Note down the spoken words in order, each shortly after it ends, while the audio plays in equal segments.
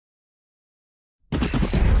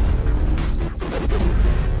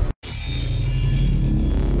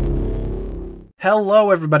Hello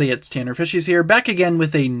everybody, it's TannerFishies here, back again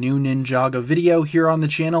with a new Ninjago video here on the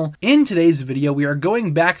channel. In today's video, we are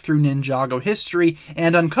going back through Ninjago history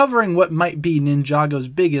and uncovering what might be Ninjago's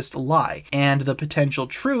biggest lie, and the potential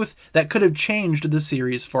truth that could have changed the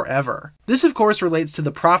series forever. This of course relates to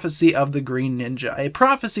the prophecy of the Green Ninja, a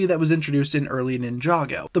prophecy that was introduced in early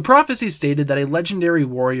Ninjago. The prophecy stated that a legendary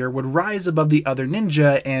warrior would rise above the other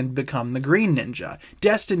ninja and become the Green Ninja,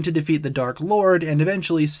 destined to defeat the Dark Lord and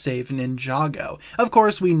eventually save Ninjago. Of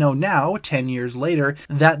course, we know now, 10 years later,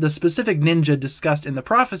 that the specific ninja discussed in the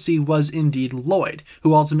prophecy was indeed Lloyd,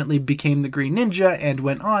 who ultimately became the Green Ninja and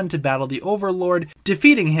went on to battle the Overlord,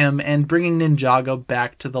 defeating him and bringing Ninjago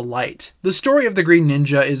back to the light. The story of the Green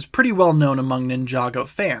Ninja is pretty well known among Ninjago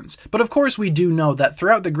fans, but of course we do know that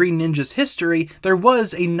throughout the Green Ninja's history, there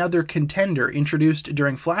was another contender introduced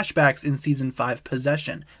during flashbacks in Season 5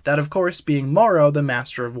 Possession, that of course being Moro, the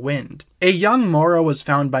Master of Wind. A young Moro was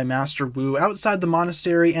found by Master Wu outside the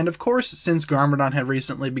monastery, and of course, since Garmadon had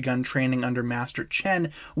recently begun training under Master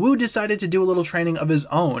Chen, Wu decided to do a little training of his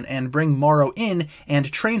own and bring Moro in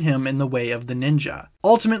and train him in the way of the ninja.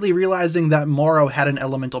 Ultimately realizing that Moro had an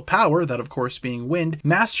elemental power, that of course being wind,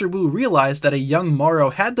 Master Wu realized that a young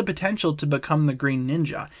Moro had the potential to become the Green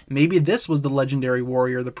Ninja. Maybe this was the legendary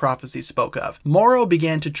warrior the prophecy spoke of. Moro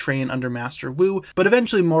began to train under Master Wu, but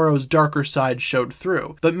eventually Moro's darker side showed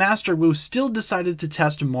through. But Master Wu still decided to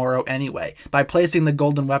test Moro anyway, by placing the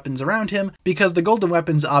golden weapons around him, because the golden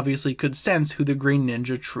weapons obviously could sense who the Green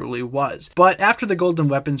Ninja truly was. But after the golden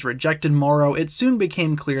weapons rejected Moro, it soon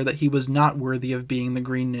became clear that he was not worthy of being the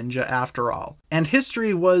Green Ninja after all. And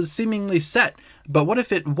history was seemingly set. But what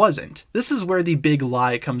if it wasn't? This is where the big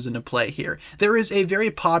lie comes into play here. There is a very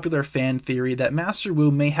popular fan theory that Master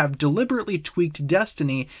Wu may have deliberately tweaked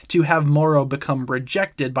destiny to have Moro become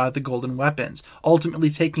rejected by the golden weapons, ultimately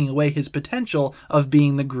taking away his potential of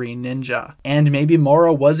being the Green Ninja. And maybe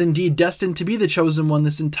Moro was indeed destined to be the chosen one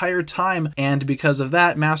this entire time, and because of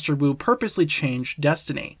that, Master Wu purposely changed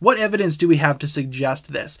destiny. What evidence do we have to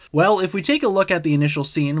suggest this? Well, if we take a look at the initial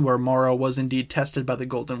scene where Moro was indeed tested by the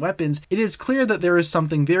golden weapons, it is clear that there is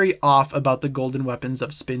something very off about the golden weapons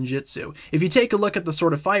of Spinjitzu. If you take a look at the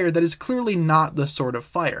Sword of Fire, that is clearly not the Sword of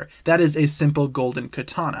Fire. That is a simple golden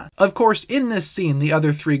katana. Of course, in this scene, the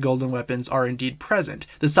other three golden weapons are indeed present: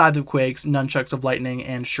 the Scythe of Quakes, Nunchucks of Lightning,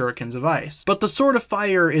 and Shurikens of Ice. But the Sword of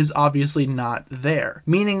Fire is obviously not there,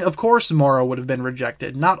 meaning of course Moro would have been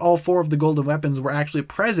rejected. Not all four of the golden weapons were actually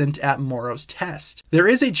present at Moro's test. There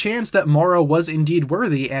is a chance that Moro was indeed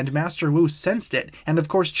worthy, and Master Wu sensed it, and of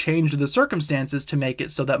course changed the circumstances to make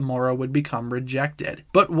it so that Moro would become rejected.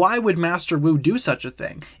 But why would Master Wu do such a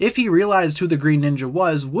thing? If he realized who the Green Ninja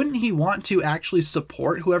was, wouldn't he want to actually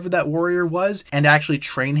support whoever that warrior was and actually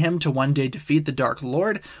train him to one day defeat the Dark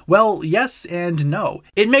Lord? Well, yes and no.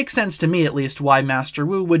 It makes sense to me at least why Master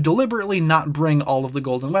Wu would deliberately not bring all of the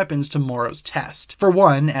golden weapons to Moro's test. For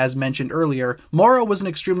one, as mentioned earlier, Moro was an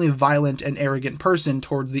extremely violent and arrogant person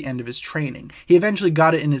towards the end of his training. He eventually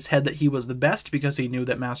got it in his head that he was the best because he knew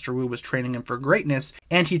that Master Wu was training him for greatness,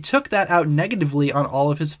 and he took that out negatively on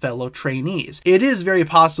all of his fellow trainees. It is very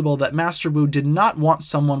possible that Master Wu did not want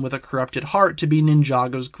someone with a corrupted heart to be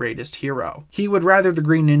Ninjago's greatest hero. He would rather the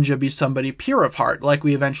Green Ninja be somebody pure of heart, like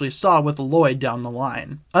we eventually saw with Lloyd down the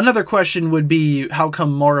line. Another question would be, how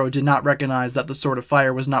come Moro did not recognize that the Sword of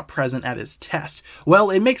Fire was not present at his test? Well,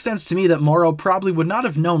 it makes sense to me that Moro probably would not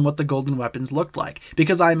have known what the golden weapons looked like,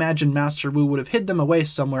 because I imagine Master Wu would have hid them away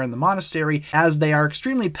somewhere in the monastery, as they are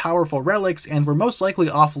extremely powerful relics and were most likely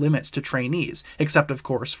off limits to trainees, except of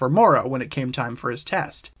course for Moro when it came time for his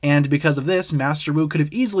test. And because of this, Master Wu could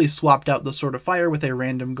have easily swapped out the Sword of Fire with a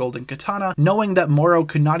random golden katana, knowing that Moro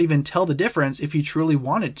could not even tell the difference if he truly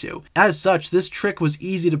wanted to. As such, this trick was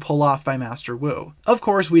easy to pull off by Master Wu. Of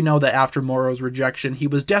course, we know that after Moro's rejection, he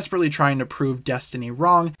was desperately trying to prove destiny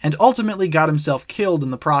wrong, and ultimately got himself killed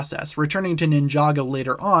in the process, returning to Ninjago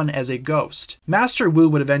later on as a ghost. Master Wu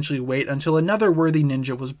would eventually wait until another worthy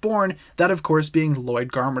ninja was born, that of course being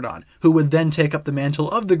Lloyd Garmadon, who would then take up the mantle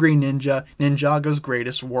of the Green Ninja, Ninjago's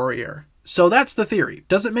greatest warrior. So that's the theory.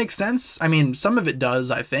 Does it make sense? I mean, some of it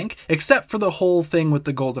does, I think, except for the whole thing with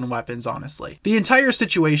the golden weapons, honestly. The entire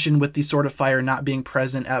situation with the Sword of Fire not being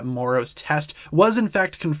present at Moro's test was in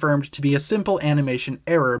fact confirmed to be a simple animation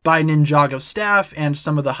error by Ninjago staff and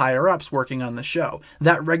some of the higher-ups working on the show.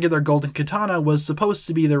 That regular golden katana was supposed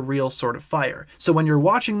to be the real Sword of Fire, so when you're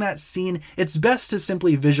watching that scene, it's best to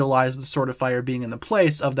simply visualize the Sword of Fire being in the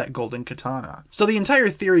place of that golden katana. So the entire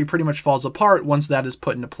theory pretty much falls apart once that is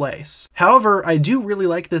put into place. However, I do really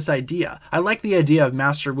like this idea. I like the idea of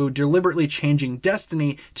Master Wu deliberately changing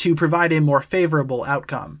destiny to provide a more favorable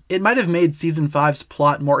outcome. It might have made Season 5's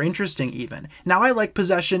plot more interesting even. Now, I like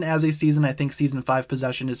Possession as a season. I think Season 5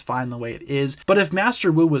 Possession is fine the way it is, but if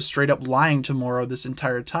Master Wu was straight up lying to Moro this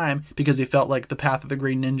entire time because he felt like the path of the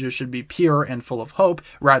Green Ninja should be pure and full of hope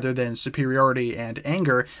rather than superiority and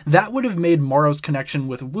anger, that would have made Moro's connection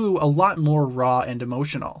with Wu a lot more raw and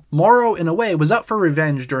emotional. Moro, in a way, was out for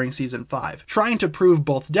revenge during Season 5, trying to prove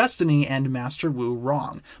both Destiny and Master Wu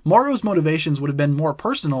wrong. Moro's motivations would have been more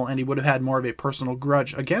personal, and he would have had more of a personal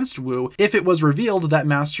grudge against Wu if it was revealed that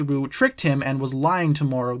Master Wu tricked him and was lying to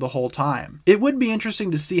Moro the whole time. It would be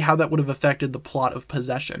interesting to see how that would have affected the plot of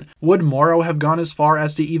Possession. Would Moro have gone as far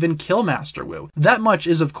as to even kill Master Wu? That much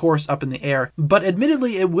is of course up in the air, but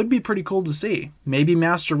admittedly it would be pretty cool to see. Maybe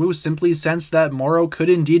Master Wu simply sensed that Moro could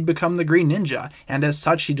indeed become the Green Ninja, and as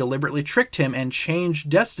such he deliberately tricked him and changed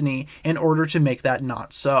destiny in order to make that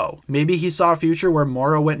not so. Maybe he saw a future where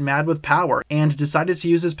Moro went mad with power and decided to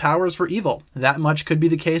use his powers for evil. That much could be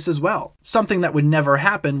the case as well. Something that would never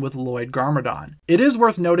happen with Lloyd Garmadon. It is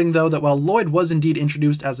worth noting though that while Lloyd was indeed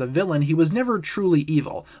introduced as a villain, he was never truly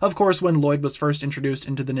evil. Of course, when Lloyd was first introduced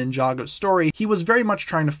into the Ninjago story, he was very much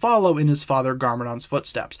trying to follow in his father Garmadon's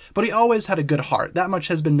footsteps, but he always had a good heart. That much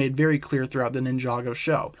has been made very clear throughout the Ninjago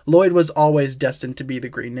show. Lloyd was always destined to be the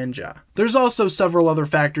Green Ninja. There's also several other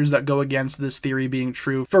factors that go against this theory being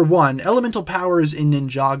true. For one, elemental powers in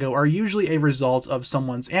Ninjago are usually a result of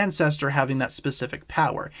someone's ancestor having that specific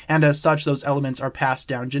power, and as such those elements are passed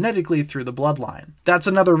down genetically through the bloodline. That's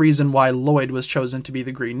another reason why Lloyd was chosen to be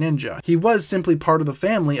the Green Ninja. He was simply part of the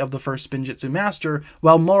family of the first Spinjitzu master,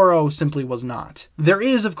 while Moro simply was not. There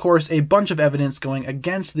is, of course, a bunch of evidence going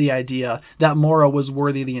against the idea that Moro was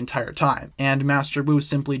worthy the entire time, and Master Wu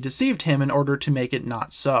simply deceived him in order to make it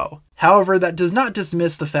not so. However, that does not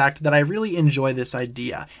dismiss the fact that I really enjoy this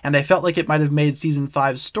idea, and I felt like it might have made Season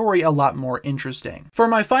 5's story a lot more interesting. For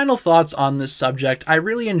my final thoughts on this subject, I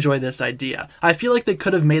really enjoy this idea. I feel like they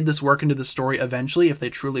could have made this work into the story eventually if they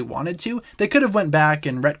truly wanted to. They could have went back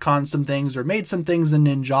and retconned some things or made some things in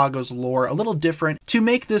Ninjago's lore a little different to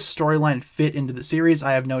make this storyline fit into the series.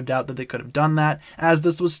 I have no doubt that they could have done that. As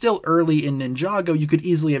this was still early in Ninjago, you could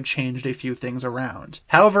easily have changed a few things around.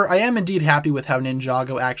 However, I am indeed happy with how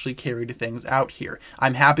Ninjago actually carried things out here.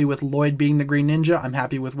 I'm happy with Lloyd being the Green Ninja, I'm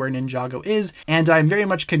happy with where Ninjago is, and I'm very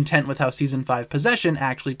much content with how Season 5 Possession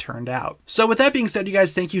actually turned out. So with that being said, you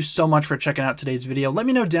guys, thank you so much for checking out today's video. Let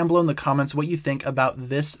me know down below in the comments what you think about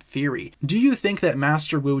this theory. Do you think that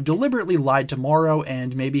Master Wu deliberately lied to Moro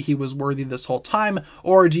and maybe he was worthy this whole time,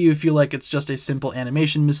 or do you feel like it's just a simple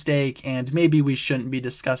animation mistake and maybe we shouldn't be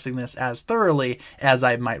discussing this as thoroughly as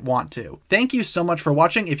I might want to? Thank you so much for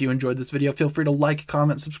watching. If you enjoyed this video, feel free to like,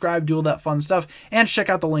 comment, subscribe, do all that fun stuff, and check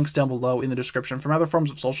out the links down below in the description from other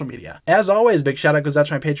forms of social media. As always, big shout out goes out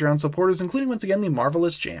to my Patreon supporters, including once again the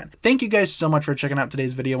marvelous Jan. Thank you guys so much for checking out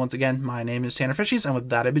today's video. Once again, my name is TannerFishies, and with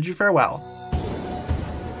that I bid you farewell.